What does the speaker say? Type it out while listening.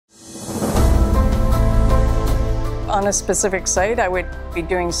On a specific site, I would be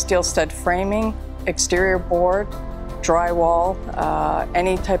doing steel stud framing, exterior board, drywall,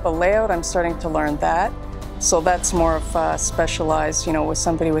 any type of layout. I'm starting to learn that. So that's more of specialized, with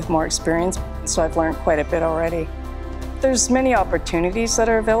somebody with more experience. So I've learned quite a bit already. There's many opportunities that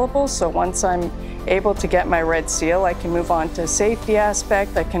are available. So once I'm able to get my red seal, I can move on to safety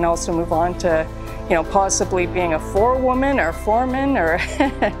aspect. I can also move on to, possibly being a forewoman or foreman or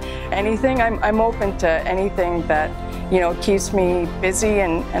anything. I'm open to anything that, keeps me busy,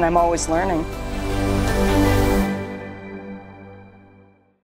 and I'm always learning.